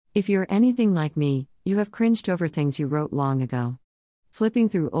If you're anything like me, you have cringed over things you wrote long ago. Flipping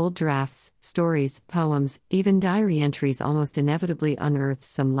through old drafts, stories, poems, even diary entries almost inevitably unearths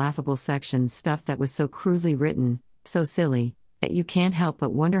some laughable sections, stuff that was so crudely written, so silly, that you can't help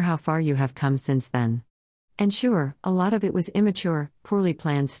but wonder how far you have come since then. And sure, a lot of it was immature, poorly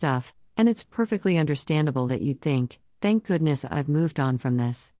planned stuff, and it's perfectly understandable that you'd think, thank goodness I've moved on from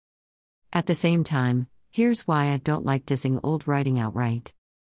this. At the same time, here's why I don't like dissing old writing outright.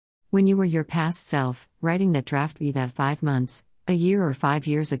 When you were your past self, writing that draft, be that 5 months, a year or 5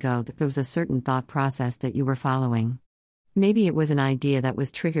 years ago, there was a certain thought process that you were following. Maybe it was an idea that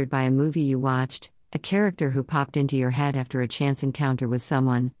was triggered by a movie you watched, a character who popped into your head after a chance encounter with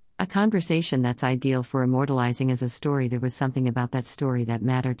someone, a conversation that's ideal for immortalizing as a story. There was something about that story that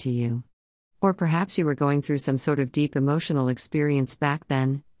mattered to you. Or perhaps you were going through some sort of deep emotional experience back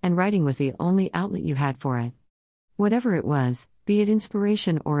then, and writing was the only outlet you had for it. Whatever it was, be it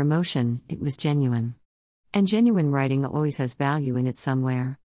inspiration or emotion, it was genuine. And genuine writing always has value in it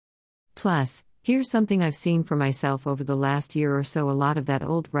somewhere. Plus, here's something I've seen for myself over the last year or so: a lot of that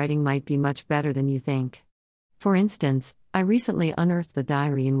old writing might be much better than you think. For instance, I recently unearthed the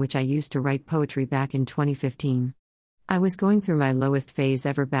diary in which I used to write poetry back in 2015. I was going through my lowest phase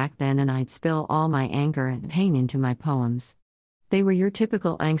ever back then, and I'd spill all my anger and pain into my poems. They were your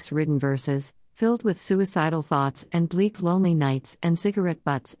typical angst-ridden verses, filled with suicidal thoughts and bleak lonely nights and cigarette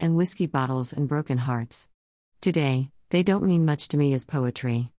butts and whiskey bottles and broken hearts. Today, they don't mean much to me as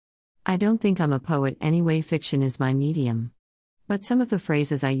poetry. I don't think I'm a poet anyway, fiction is my medium. But some of the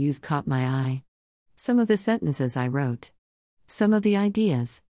phrases I use caught my eye. Some of the sentences I wrote. Some of the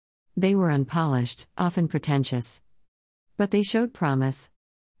ideas. They were unpolished, often pretentious. But they showed promise.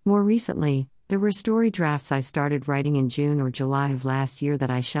 More recently, there were story drafts I started writing in June or July of last year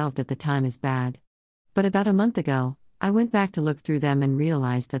that I shelved at the time as bad. But about a month ago, I went back to look through them and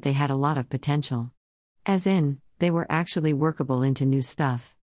realized that they had a lot of potential. As in, they were actually workable into new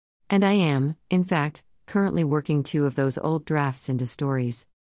stuff. And I am, in fact, currently working 2 of those old drafts into stories.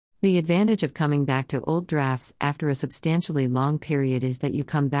 The advantage of coming back to old drafts after a substantially long period is that you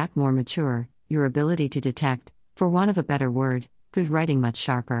come back more mature, your ability to detect, for want of a better word, good writing much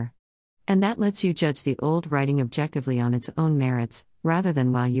sharper. And that lets you judge the old writing objectively on its own merits, rather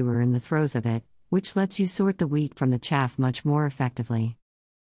than while you were in the throes of it, which lets you sort the wheat from the chaff much more effectively.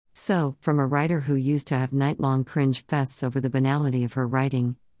 So, from a writer who used to have night-long cringe fests over the banality of her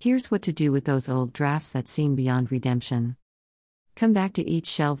writing, here's what to do with those old drafts that seem beyond redemption. Come back to each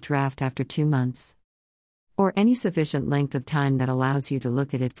shelved draft after 2 months. Or any sufficient length of time that allows you to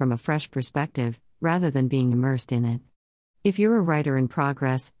look at it from a fresh perspective, rather than being immersed in it. If you're a writer in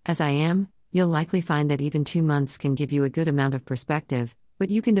progress, as I am, you'll likely find that even 2 months can give you a good amount of perspective,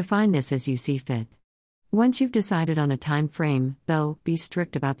 but you can define this as you see fit. Once you've decided on a time frame, though, be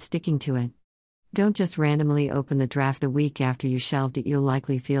strict about sticking to it. Don't just randomly open the draft a week after you shelved it. You'll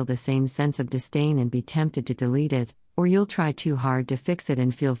likely feel the same sense of disdain and be tempted to delete it, or you'll try too hard to fix it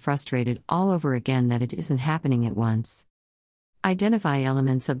and feel frustrated all over again that it isn't happening at once. Identify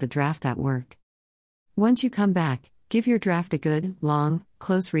elements of the draft that work. Once you come back, give your draft a good, long,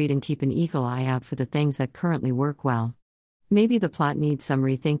 close read and keep an eagle eye out for the things that currently work well. Maybe the plot needs some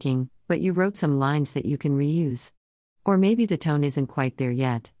rethinking, but you wrote some lines that you can reuse. Or maybe the tone isn't quite there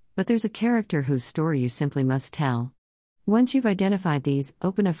yet, but there's a character whose story you simply must tell. Once you've identified these,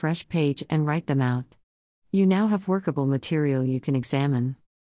 open a fresh page and write them out. You now have workable material you can examine.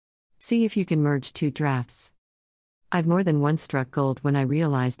 See if you can merge 2 drafts. I've more than once struck gold when I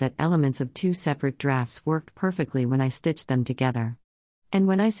realized that elements of 2 separate drafts worked perfectly when I stitched them together. And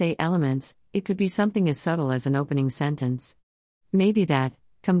when I say elements, it could be something as subtle as an opening sentence. Maybe that,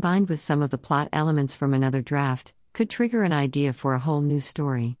 combined with some of the plot elements from another draft, could trigger an idea for a whole new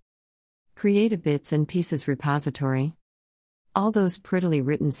story. Create a bits and pieces repository. All those prettily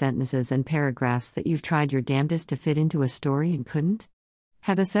written sentences and paragraphs that you've tried your damnedest to fit into a story and couldn't?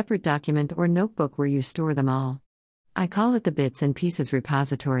 Have a separate document or notebook where you store them all. I call it the bits and pieces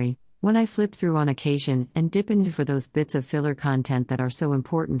repository, when I flip through on occasion and dip into for those bits of filler content that are so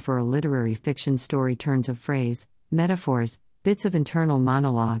important for a literary fiction story: turns of phrase, metaphors, bits of internal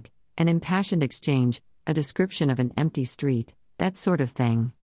monologue, an impassioned exchange, a description of an empty street, that sort of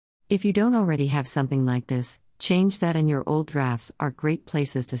thing. If you don't already have something like this, change that, and your old drafts are great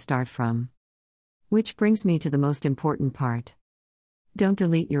places to start from. Which brings me to the most important part. Don't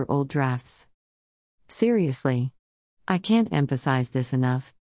delete your old drafts. Seriously. I can't emphasize this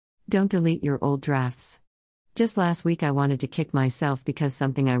enough. Don't delete your old drafts. Just last week I wanted to kick myself because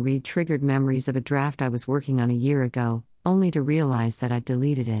something I read triggered memories of a draft I was working on a year ago, only to realize that I'd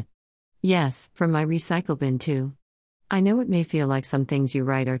deleted it. Yes, from my recycle bin too. I know it may feel like some things you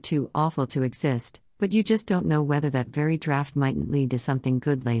write are too awful to exist, but you just don't know whether that very draft mightn't lead to something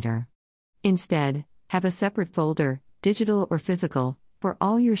good later. Instead, have a separate folder, digital or physical, for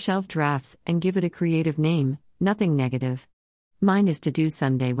all your shelved drafts and give it a creative name, nothing negative. Mine is to do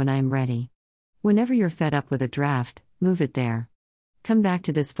someday when I am ready. Whenever you're fed up with a draft, move it there. Come back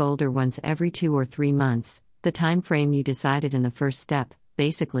to this folder once every 2 or 3 months, the time frame you decided in the first step,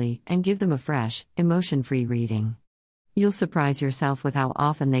 basically, and give them a fresh, emotion-free reading. You'll surprise yourself with how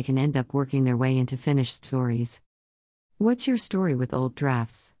often they can end up working their way into finished stories. What's your story with old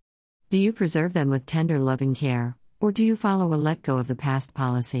drafts? Do you preserve them with tender loving care, or do you follow a let go of the past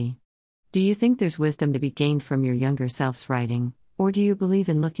policy? Do you think there's wisdom to be gained from your younger self's writing, or do you believe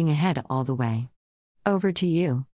in looking ahead all the way? Over to you.